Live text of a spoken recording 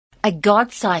A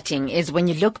God sighting is when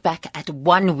you look back at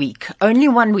 1 week, only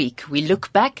 1 week. We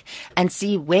look back and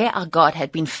see where our God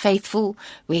had been faithful,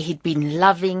 where He'd been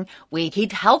loving, where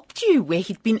He'd helped you, where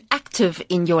He'd been active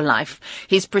in your life.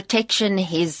 His protection,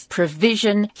 His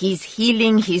provision, His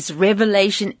healing, His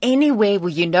revelation, anywhere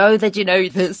where you know that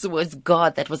this was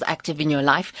God that was active in your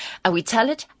life. And we tell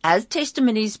it as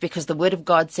testimonies because the Word of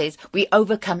God says we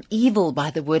overcome evil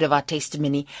by the word of our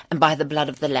testimony and by the blood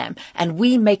of the Lamb. And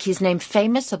we make His name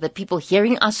famous so that people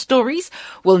hearing our stories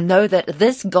will know that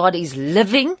this God is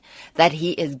living, that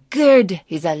He is good,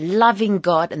 He's a loving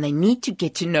God, and they need to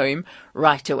get to know Him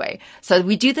right away. So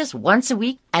we do this once a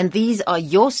week, and these are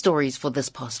your stories for this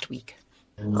past week.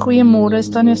 Goeiemôre, is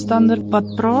Tanya Standard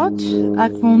wat praat.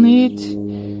 Ek wil net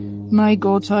my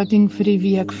Godsighting vir die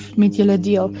week met julle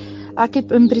deel. Ek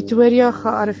het in Pretoria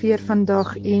gearriveer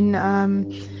vandag en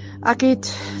ek het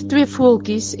 2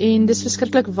 voeltjies en dis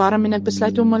verskriklik warm en ek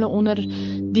besluit om hulle onder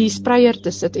die spreier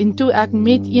te sit en toe ek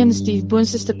met eens die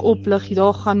boonste stuk oplig,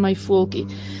 daar gaan my voeltjie.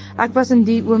 Ek was in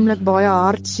die oomblik baie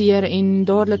hartseer en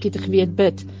dadelik het ek geweet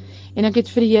bid. En ek het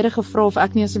vir die Here gevra of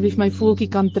ek nie asseblief my voeltjie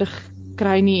kan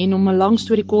terugkry nie en om 'n lang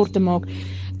storie kort te maak.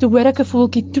 Toe hoor ek 'n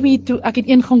voeltjie tweet, toe ek het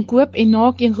een gaan koop en na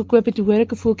ek een gekoop het, toe hoor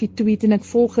ek 'n voeltjie tweet en ek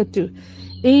volg dit toe.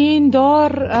 En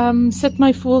daar sit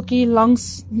my voeltjie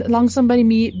langsam by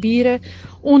die bure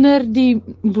onder die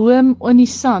boom in die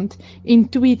sand en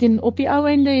tweet en op die ou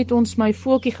einde het ons my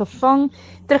voeltjie gevang,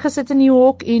 teruggesit in die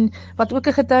hok en wat ook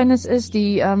 'n getuienis is,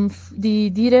 die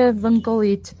dierewinkel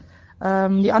het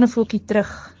die ander voeltjie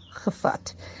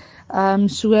teruggevat.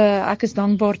 So ek is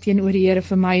dankbaar teenoor die Here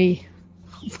vir my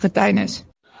getuienis.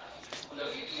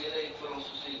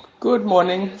 Good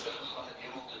morning.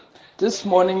 This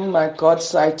morning, my God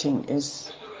sighting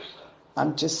is,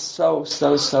 I'm just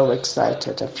so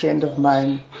excited. A friend of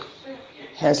mine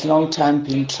has long time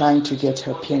been trying to get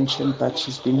her pension, but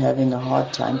she's been having a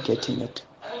hard time getting it.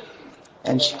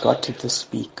 And she got it this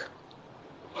week.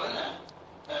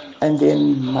 And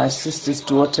then my sister's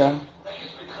daughter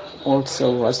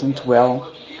also wasn't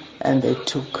well, and they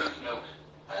took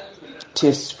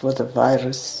tests for the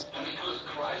virus.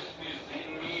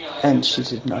 And she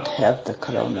did not have the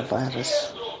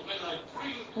coronavirus.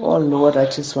 Oh Lord, I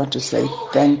just want to say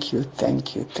thank you.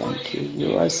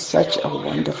 You are such a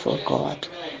wonderful God.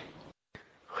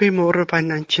 Goeiemôre by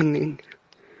Janine.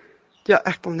 Ja,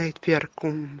 ek wil net weer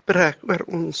kom preek oor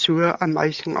ons so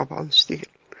amazing avontuur.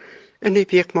 In die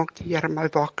week maak die Here my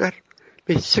wakker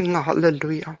met sing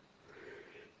halleluja.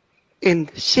 En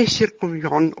 6:00 kom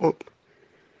Jan op.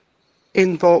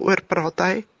 En waaroor praat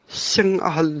hy? Sing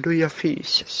halleluja vir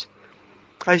Jesus.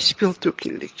 Hy speel ook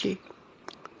die liedjie.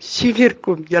 7:00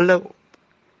 kom julle op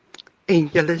en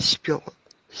julle speel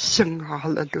sing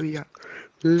halleluja.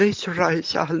 Let's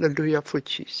rise halleluja for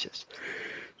Jesus.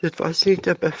 Dit was net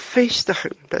 'n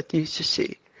bevestiging dat Jesus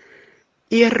sê,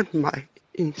 eer my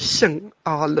en sing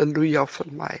halleluja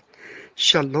vir my.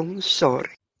 Shalom,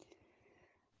 sorry.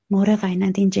 Môre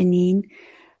Wynand en Janine,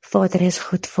 Vader is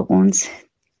goed vir ons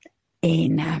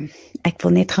en ek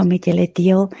wil net gaan met julle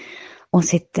deel.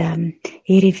 Ons het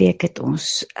hierdie week het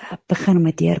ons begin om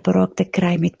 'n deurbraak te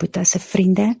kry met Boeta se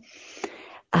vriende.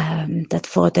 Dat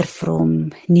Vader vir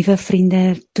hom nuwe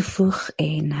vriende toevoeg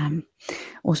en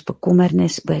ons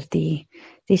bekommernis oor die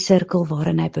sirkel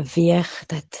waarin hy beweeg,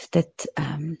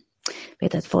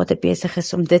 dat Vader besig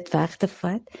is om dit weg te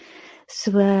vat.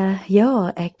 So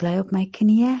ja, ek bly op my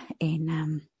knieë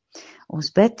en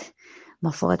ons bid,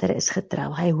 maar Vader is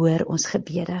getrou, hy hoor ons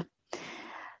gebede.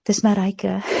 Dis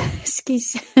Marijke,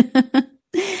 skus.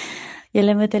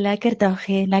 Julle moet 'n lekker dag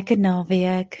hê, lekker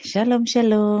naweek. Shalom,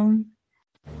 shalom.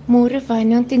 Môre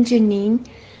Wynand en Janine,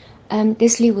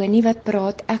 dis Leonie wat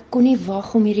praat. Ek kon nie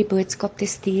wag om hierdie boodskap te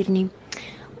stuur nie.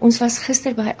 Ons was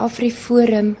gister by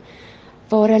AfriForum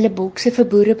waar hulle bokse vir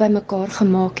boere bymekaar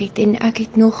gemaak het en ek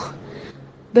het nog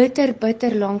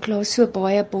bitter lanklaas so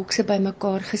baie bokse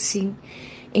bymekaar gesien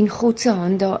en God se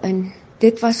hand daarin.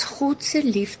 Dit was God se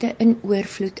liefde in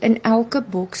oorvloed. In elke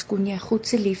boks kon jy God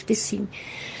se liefde sien.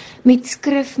 Met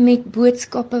skrif, met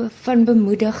boodskappe van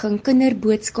bemoediging,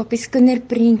 kinderboodskapies,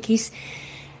 kinderprentjies.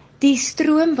 Die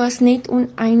stroom was net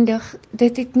oneindig.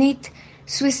 Dit het net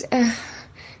soos 'n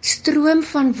stroom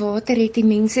van water het die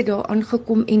mense daar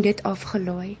aangekom en dit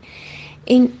afgelaai.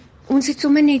 En ons het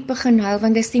sommer net begin huil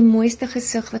want dis die mooiste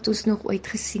gesig wat ons nog ooit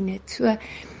gesien het. So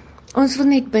ons wil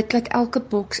net bid dat elke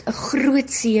boks 'n groot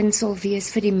seën sal wees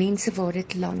vir die mense waar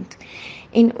dit land.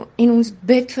 En ons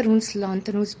bid vir ons land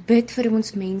en ons bid vir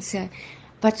ons mense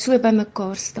wat so by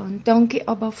mekaar staan. Dankie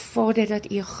Abba Vader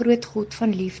dat U 'n groot God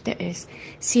van liefde is.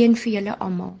 Seën vir julle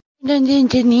almal. Dan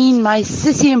Janine, my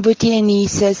sussie en boetie in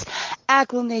Jesus,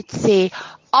 ek wil net sê,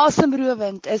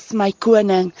 Asemrowend is my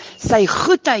koning, sy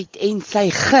goedheid en sy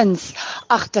guns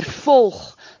agtervolg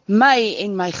my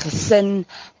en my gesin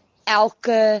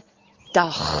elke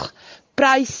dag.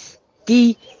 Prys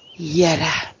die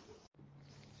Here.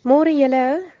 Môre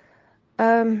julle,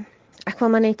 ek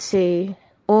wil maar net sê,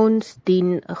 ons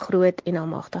dien 'n groot en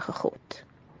almagtige God.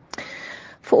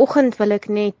 Vanoggend wil ek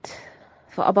net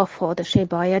vir Abba Vader sê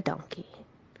baie dankie.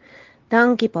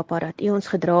 Dankie Papa dat U ons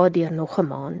gedra het deur nog 'n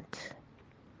maand,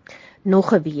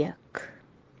 nog 'n week,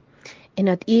 en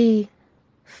dat U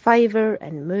favor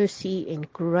and mercy and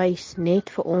grace net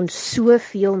vir ons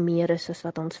soveel meer is as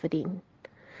wat ons verdien.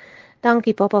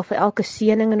 Dankie Papa vir elke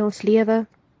seëning in ons lewe.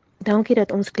 Dankie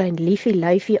dat ons klein liefie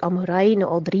lyfie Amorei nou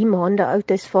al 3 maande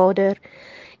oud is, Vader,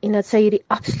 en dat sy hierdie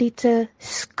absolute,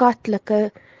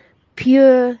 skatlike,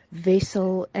 pure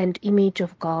vessel and image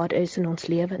of God is in ons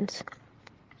lewens.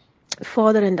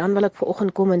 Vader, en dan wil ek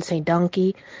vanoggend kom en sê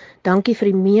dankie. Dankie vir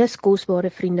die mees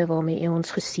kosbare vriende waarmee U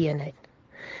ons geseën het.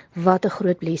 Wat 'n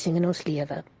groot blessing in ons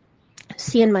lewe.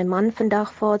 Seën my man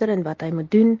vandag, Vader, en wat hy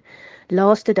moet doen,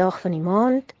 laaste dag van die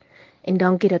maand, en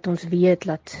dankie dat ons weet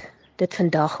dat dit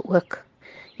vandag ook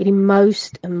hierdie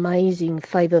most amazing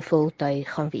favorful day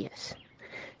gaan wees.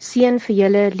 Seën vir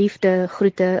julle, liefde,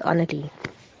 groete, Annelie.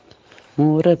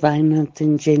 Môre Wynand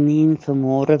en Janine,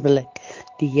 vanmôre wil ek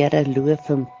die Here loof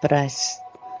en prys.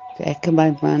 Ek en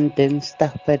my man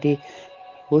Dinsdag by die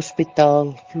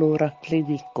hospitaal Flora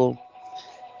Kliniek kom.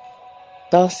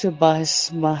 Daar's so baie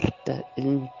smarte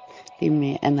en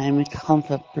hy moet gaan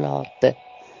vir plate.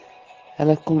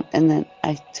 Hulle kom in en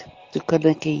uit. Toe kan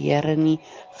ek die Here nie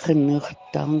genoeg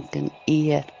dank en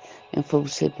eer en vir hom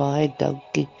sê baie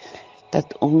dankie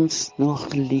dat ons nog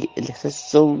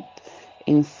gesond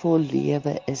en vol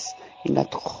lewe is en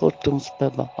dat God ons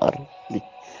bewaar.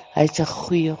 Hy is 'n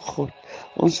goeie God.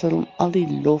 Ons wil hom al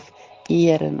die lof,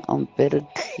 eer en aanbidding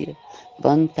gee,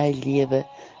 want hy lewe.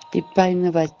 Die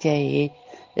pyn wat jy het,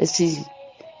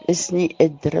 is nie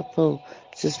 'n druppel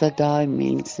soos wat daai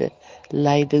mense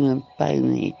lyding en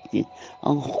pyn het nie.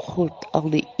 Aan God al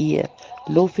die eer,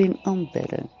 lof en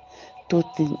aanbidding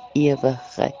tot in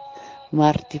ewigheid.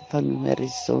 Martie van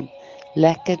Horizon,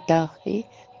 lekker dag hê,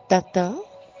 tata.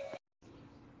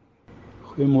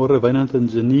 Goeiemôre Wynand en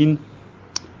Janine,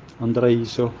 Andrei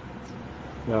hierso.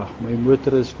 Ja, my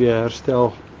motor is weer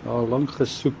herstel, al lank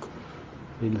gesoek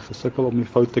en gesukkel om die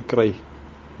fout te kry,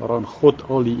 maar aan God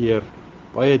al die eer.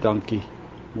 Baie dankie,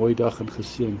 mooi dag en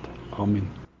geseënd, amen.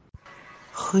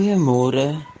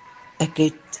 Goeiemôre, ek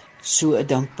het so 'n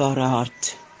dankbare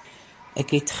hart. Ek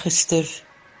het gister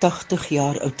 80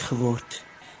 jaar oud geword.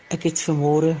 Ek het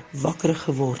vanmôre wakker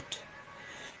geword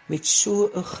met so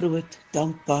 'n groot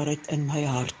dankbaarheid in my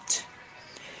hart.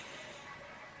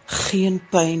 Geen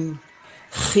pyn,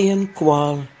 geen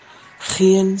kwaal,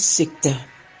 geen siekte.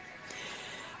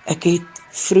 Ek het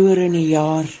vroeër in die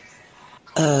jaar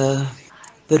 'n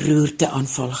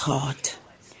beroerteaanval gehad.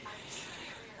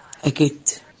 Ek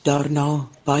het daarna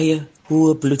baie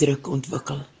hoë bloeddruk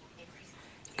ontwikkel.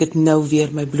 Ek het nou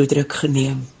weer my bloeddruk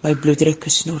geneem. My bloeddruk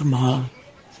is normaal.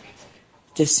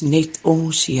 Dit is net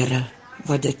ons Here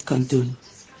wat dit kan doen.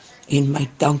 En my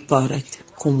dankbaarheid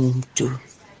kom hom toe.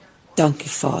 Dankie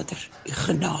Vader, u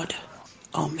genade.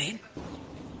 Amen.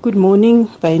 Good morning,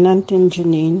 Wynand and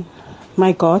Janine.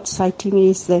 My God sighting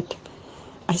is that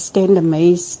I stand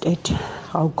amazed at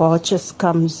how God just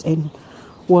comes and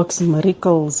works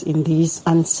miracles in these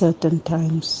uncertain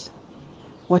times.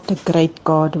 What a great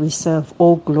God we serve.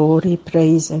 All glory,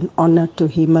 praise and honor to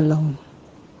Him alone.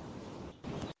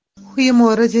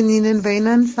 Goeiemôre Janine en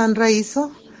Wynand van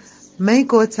Raiso. My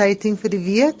Godsighting vir die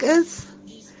week is,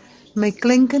 my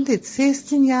kleinkind het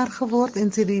 16 jaar geword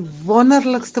en sy het die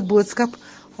wonderlikste boodskap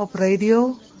op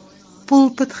radio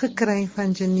pulpit gekry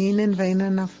van Janine en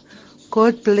Wynand af.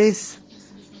 God bless.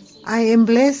 I am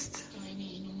blessed.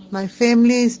 My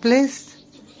family is blessed.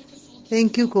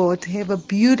 Thank you God. Have a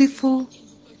beautiful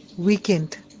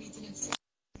weekend.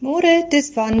 Môre,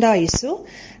 dis Wanda hierso.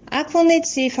 Ek wil net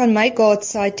sê van my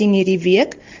Godsighting hierdie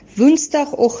week,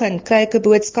 Woensdagoggend kry ek 'n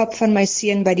boodskap van my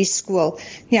seun by die skool.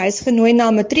 Nee, hy is genooi na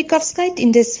 'n matriekafskeid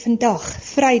en dis vandag,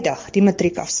 Vrydag, die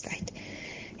matriekafskeid.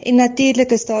 En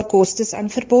natuurlik is daar kostes aan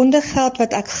verbonde, geld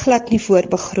wat ek glad nie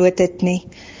voorbegroot het nie.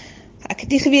 Ek het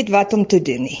nie geweet wat om te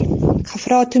doen nie. Ek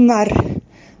gevra toe maar,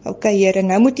 okay Here,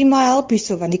 nou moet U my help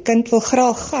hierso, want die kind wil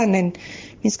graag gaan en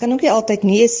mens kan ook nie altyd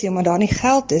nee sê omdat daar nie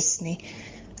geld is nie.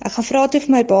 Ek gevra toe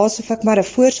vir my baas of ek maar 'n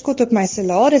voorskot op my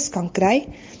salaris kan kry.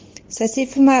 Sy sê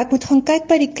vir my, ek moet gaan kyk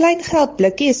by die klein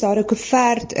geldblikkie, is daar 'n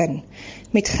koevert in,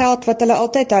 met geld wat hulle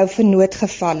altyd hou vir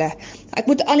noodgevalle. Ek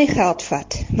moet al die geld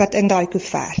vat, wat in daai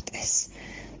koevert is.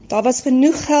 Daar was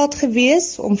genoeg geld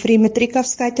gewees om vir die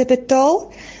matriekafskeid te betaal,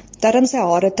 daarom sy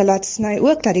hare te laat sny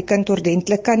ook, dat die kind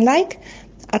ordentlik kan lyk.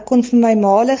 Ek kon vir my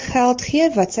ma geld gee,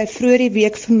 wat sy vroeër die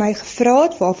week vir my gevra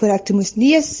het, waarvoor ek toe moes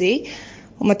nee sê,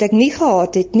 omdat ek nie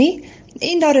gehad het nie,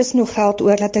 en daar is nog geld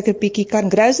oor, dat ek 'n bietjie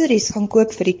kan groceries gaan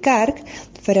koop vir die kerk,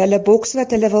 vir hulle boks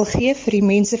wat hulle wil gee, vir die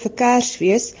mense vir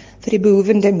Kersfees, vir die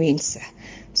behoevende mense.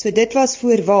 So dit was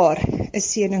voorwaar 'n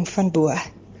seëning van bo.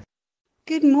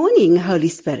 Good morning, Holy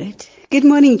Spirit. Good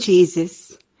morning,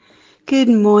 Jesus. Good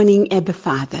morning, Abba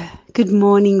Father. Good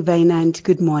morning, Vaynant.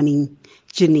 Good morning,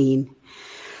 Janine.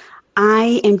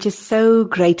 I am just so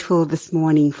grateful this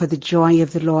morning for the joy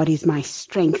of the Lord is my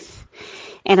strength.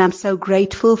 And I'm so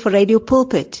grateful for Radio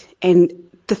Pulpit and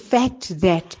the fact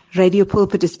that Radio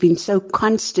Pulpit has been so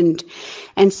constant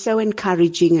and so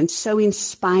encouraging and so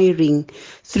inspiring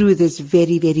through this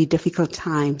very, very difficult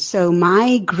time. So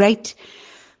my great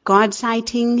God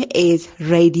sighting is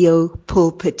Radio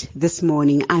Pulpit this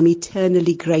morning. I'm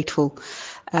eternally grateful.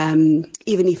 Even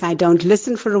if I don't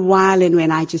listen for a while and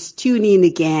when I just tune in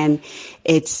again,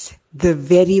 it's the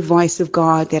very voice of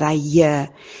God that I hear.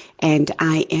 And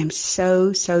I am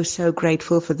so, so, so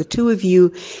grateful for the two of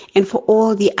you and for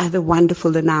all the other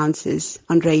wonderful announcers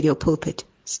on Radio Pulpit.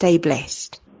 Stay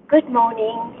blessed. Good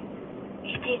morning.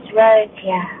 It is Rose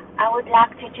here. I would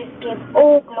like to just give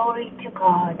all glory to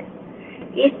God.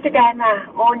 Yesterday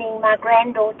morning, my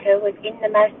granddaughter was in the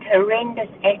most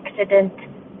horrendous accident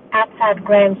outside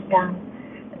Grahamstown.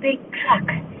 A big truck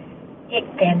hit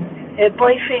them. Her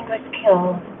boyfriend was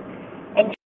killed.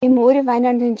 Goeiemôre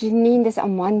Wynand en Janine, dis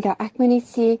Amanda. Ek moet net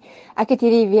sê, ek het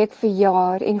hierdie week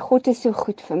verjaar en God is so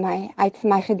goed vir my. Hy het vir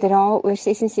my gedra oor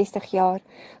 66 jaar,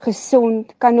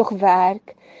 gesond, kan nog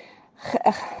werk.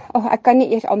 Ek kan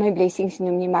nie eers al my blessings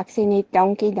noem nie, maar ek sê net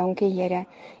dankie Here.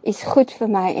 Is goed vir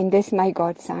my en dis my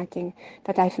God sighting,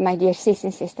 dat hy vir my deur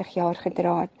 66 jaar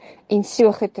gedra het en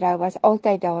so getrou was,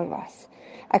 altyd daar was.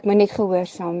 Ek moet net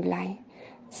gehoorsaam bly.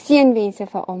 Seënwense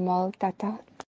vir almal, tata.